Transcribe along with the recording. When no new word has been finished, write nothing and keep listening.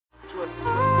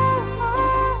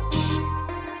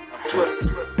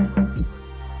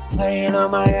Playing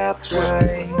on my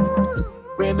upgrade,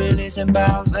 reminiscing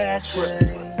about last week.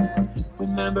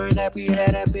 Remember that we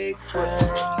had a big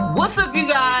fight. What's up, you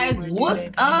guys? What's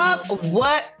up?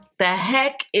 What the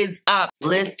heck is up?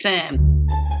 Listen,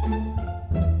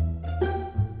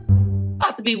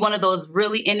 about to be one of those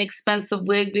really inexpensive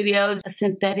wig videos, a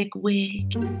synthetic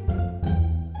wig.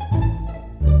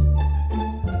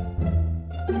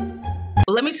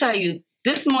 Let me tell you,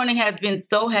 this morning has been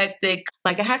so hectic.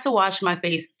 Like, I had to wash my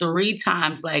face 3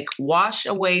 times, like wash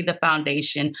away the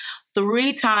foundation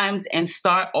 3 times and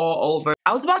start all over.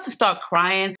 I was about to start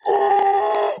crying.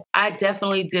 I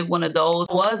definitely did one of those.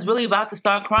 Was really about to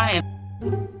start crying.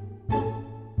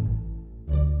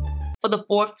 For the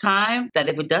 4th time, that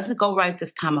if it doesn't go right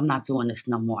this time, I'm not doing this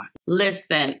no more.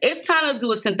 Listen, it's time to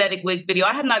do a synthetic wig video.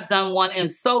 I have not done one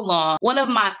in so long. One of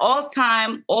my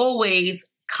all-time, always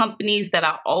companies that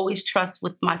I always trust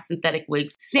with my synthetic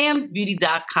wigs,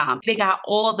 SAMSBEAUTY.com. They got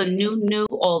all the new,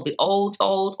 all the old,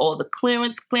 all the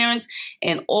clearance,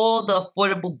 and all the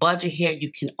affordable budget hair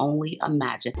you can only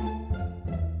imagine.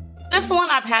 This one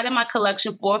I've had in my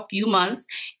collection for a few months,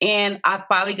 and I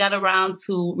finally got around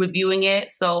to reviewing it,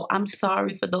 so I'm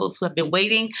sorry for those who have been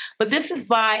waiting. But this is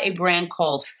by a brand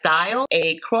called Style,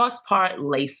 a cross-part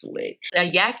lace wig.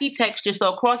 A yaki texture,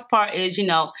 so a cross-part is, you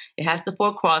know, it has the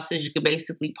 4 crosses. You can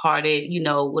basically part it, you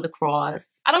know, with a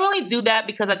cross. I don't really do that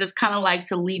because I just kind of like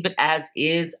to leave it as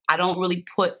is. I don't really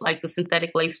put like the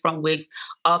synthetic lace front wigs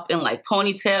up in like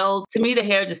ponytails. To me, the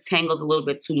hair just tangles a little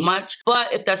bit too much.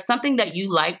 But if that's something that you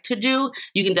like to do,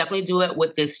 you can definitely do it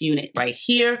with this unit right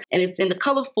here. And it's in the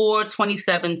color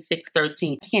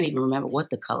 427-613. I can't even remember what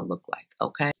the color looked like,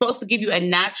 okay? It's supposed to give you a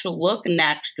natural look, a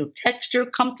natural texture,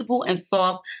 comfortable and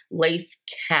soft lace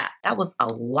cap. That was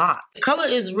a lot. The color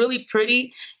is really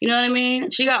pretty, you know what I mean?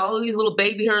 She got all these little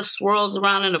baby hair swirls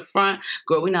around in the front.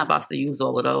 Girl, we're not about to use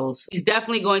all of those. She's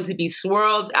definitely going to be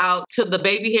swirled out to the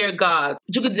baby hair god.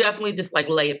 But you could definitely just like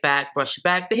lay it back, brush it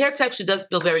back. The hair texture does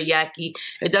feel very yaki.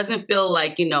 It doesn't feel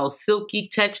like, you know, silky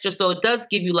texture, so it does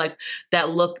give you like that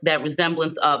look, that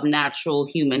resemblance of natural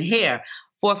human hair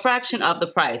for a fraction of the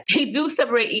price. They do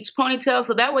separate each ponytail,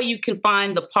 so that way you can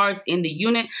find the parts in the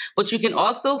unit, but you can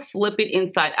also flip it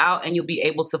inside out and you'll be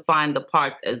able to find the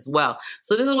parts as well.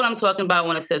 So this is what I'm talking about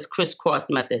when it says crisscross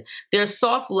method. They're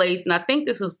soft lace, and I think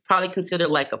this is probably considered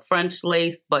like a French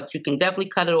lace, but you can definitely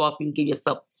cut it off. You can give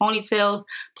yourself ponytails,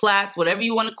 plaits, whatever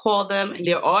you want to call them. And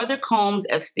there are the combs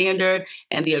as standard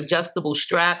and the adjustable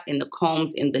strap and the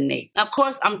combs in the nape. Now, of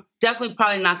course, I'm definitely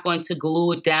probably not going to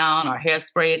glue it down or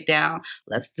hairspray it down.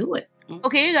 Let's do it.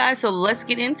 Okay, you guys, so let's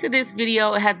get into this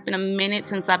video. It has been a minute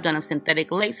since I've done a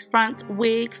synthetic lace front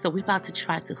wig, so we're about to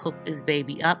try to hook this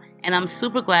baby up. And I'm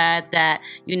super glad that,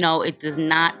 you know, it does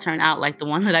not turn out like the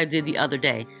one that I did the other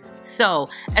day. So,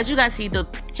 as you guys see, the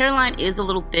hairline is a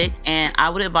little thick, and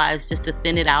I would advise just to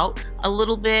thin it out a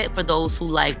little bit for those who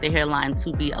like the hairline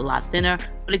to be a lot thinner.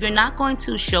 But if you're not going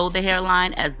to show the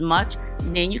hairline as much,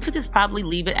 then you could just probably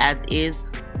leave it as is,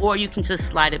 or you can just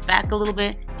slide it back a little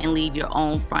bit and leave your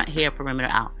own front hair perimeter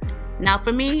out. Now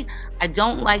for me, I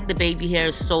don't like the baby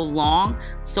hairs so long,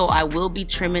 so I will be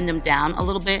trimming them down a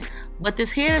little bit. But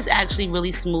this hair is actually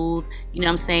really smooth, you know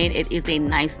what I'm saying? It is a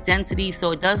nice density,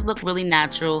 so it does look really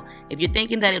natural. If you're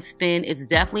thinking that it's thin, it's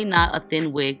definitely not a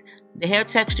thin wig. The hair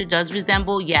texture does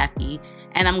resemble yaki,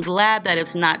 and I'm glad that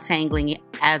it's not tangling it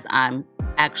as I'm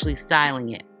actually styling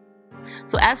it.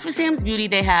 So as for Sam's Beauty,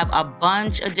 they have a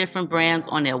bunch of different brands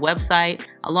on their website.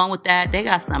 Along with that, they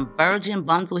got some virgin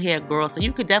bundle hair, girl. So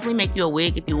you could definitely make you a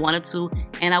wig if you wanted to.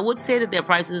 And I would say that their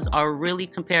prices are really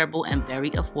comparable and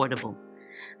very affordable.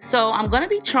 So I'm going to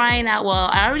be trying out, well,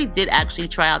 I already did actually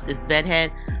try out this bed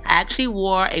head. I actually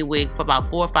wore a wig for about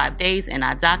 4 or 5 days and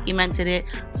I documented it.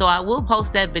 So I will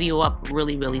post that video up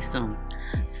really soon.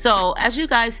 So as you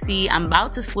guys see, I'm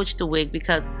about to switch the wig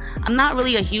because I'm not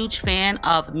really a huge fan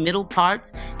of middle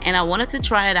parts, and I wanted to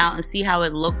try it out and see how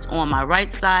it looked on my right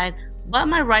side. But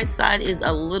my right side is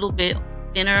a little bit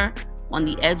thinner on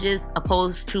the edges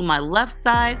opposed to my left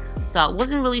side, so I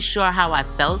wasn't really sure how I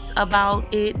felt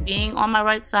about it being on my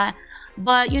right side.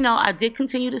 But you know, I did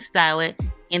continue to style it,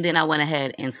 and then I went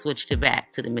ahead and switched it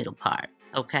back to the middle part.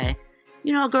 Okay,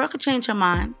 you know, a girl could change her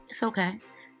mind, it's okay.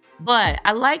 But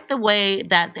I like the way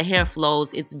that the hair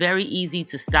flows. It's very easy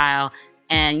to style,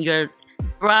 and your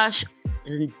brush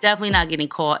is definitely not getting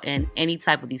caught in any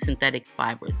type of these synthetic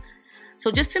fibers. So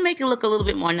just to make it look a little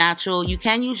bit more natural, you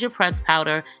can use your pressed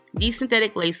powder. These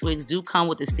synthetic lace wigs do come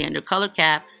with a standard color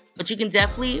cap, but you can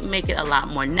definitely make it a lot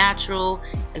more natural,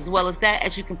 as well as that,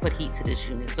 as you can put heat to this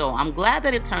unit. So I'm glad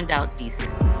that it turned out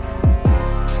decent.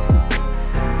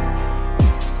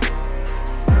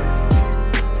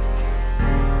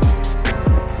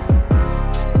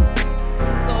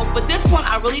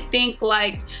 really think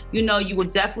like, you know, you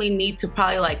would definitely need to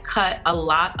probably like cut a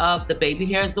lot of the baby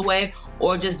hairs away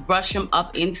or just brush them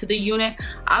up into the unit.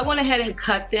 I went ahead and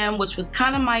cut them, which was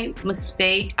kind of my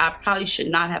mistake. I probably should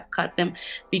not have cut them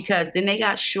because then they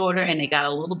got shorter and they got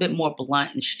a little bit more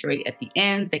blunt and straight at the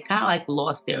ends. They kind of like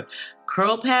lost their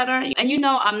curl pattern. And you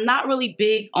know, I'm not really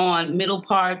big on middle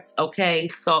parts, okay?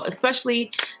 So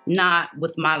especially not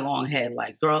with my long head.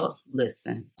 Like, girl,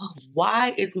 listen. Oh,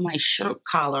 why is my shirt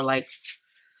collar like...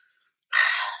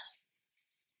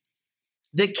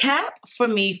 The cap for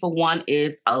me, for one,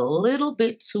 is a little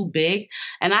bit too big,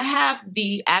 and I have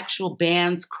the actual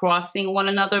bands crossing one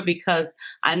another because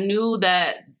I knew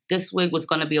that this wig was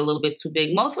going to be a little bit too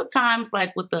big. Most of the times,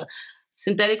 like with the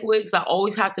synthetic wigs, I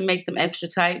always have to make them extra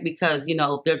tight because, you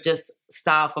know, they're just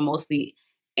styled for mostly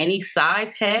any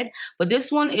size head, but this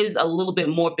one is a little bit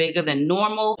more bigger than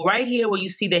normal. Right here where you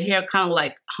see the hair kind of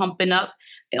like humping up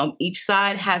on each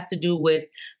side has to do with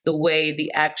the way the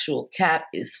actual cap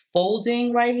is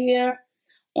folding right here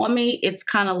on me. It's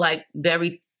kind of like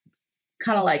very,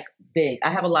 kind of like big. I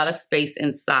have a lot of space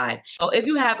inside. So if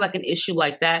you have like an issue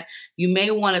like that, you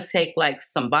may want to take like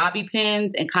some bobby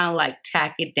pins and kind of like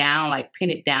tack it down, like pin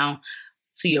it down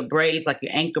to your braids, like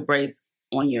your anchor braids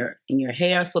on your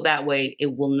hair, so that way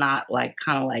it will not like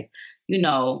kind of like, you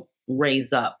know,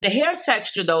 raise up. The hair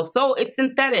texture though, so it's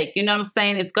synthetic, you know what I'm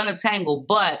saying? It's gonna tangle,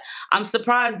 but I'm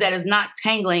surprised that it's not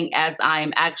tangling as I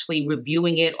am actually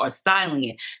reviewing it or styling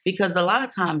it, because a lot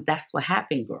of times that's what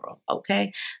happened, girl,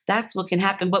 okay? That's what can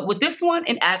happen. But with this one,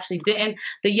 it actually didn't.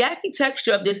 The yaki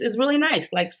texture of this is really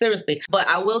nice, like seriously. But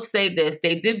I will say this,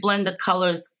 they did blend the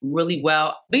colors really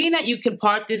well. Being that you can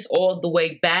part this all the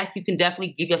way back, you can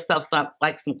definitely give yourself some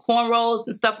cornrows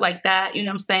and stuff like that, you know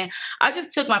what I'm saying? I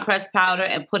just took my pressed powder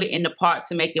and put it in the part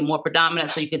to make it more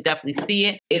predominant so you can definitely see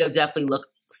it. It'll definitely look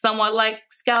somewhat like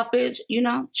scalpage, you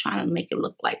know, trying to make it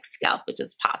look like scalpage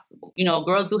as possible. You know,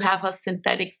 girls do have her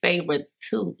synthetic favorites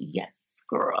too. Yes,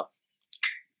 girl.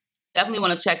 Definitely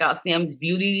want to check out Sam's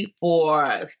Beauty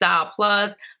for Style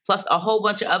Plus a whole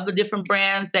bunch of other different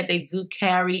brands that they do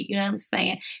carry, you know what I'm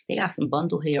saying? They got some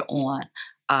bundle hair on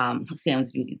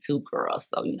Sam's Beauty too, girl.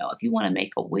 So, you know, if you want to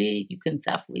make a wig, you can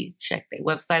definitely check their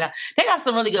website out. They got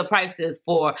some really good prices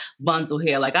for bundle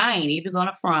hair. Like, I ain't even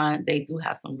gonna front. They do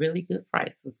have some really good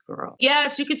prices, girl.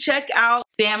 Yes, you can check out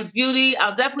Sam's Beauty.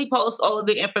 I'll definitely post all of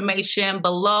the information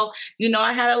below. You know,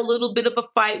 I had a little bit of a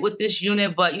fight with this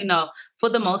unit, but, you know, for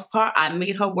the most part, I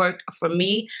made her work for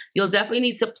me. You'll definitely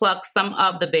need to pluck some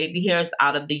of the baby hairs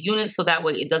out of the unit so that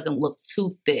way it doesn't look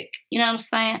too thick. You know what I'm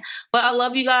saying? But I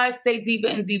love you guys. Stay diva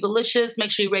and divalicious.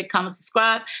 Make sure you rate, comment,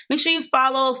 subscribe. Make sure you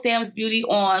follow Sam's Beauty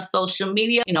on social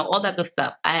media. You know, all that good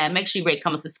stuff. And make sure you rate,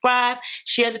 comment, subscribe.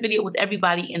 Share the video with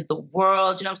everybody in the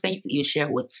world. You know what I'm saying? You can either share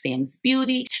it with Sam's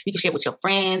Beauty. You can share it with your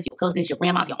friends, your cousins, your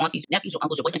grandmas, your aunties, your nephews, your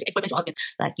uncles, your boyfriends, your ex-boyfriends, your husbands.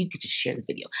 Like, you could just share the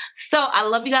video. So I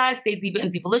love you guys. Stay diva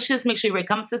and divalicious. Make sure you rate,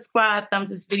 comment, subscribe, thumbs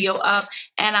this video up,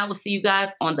 and I will see you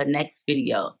guys on the next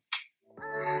video.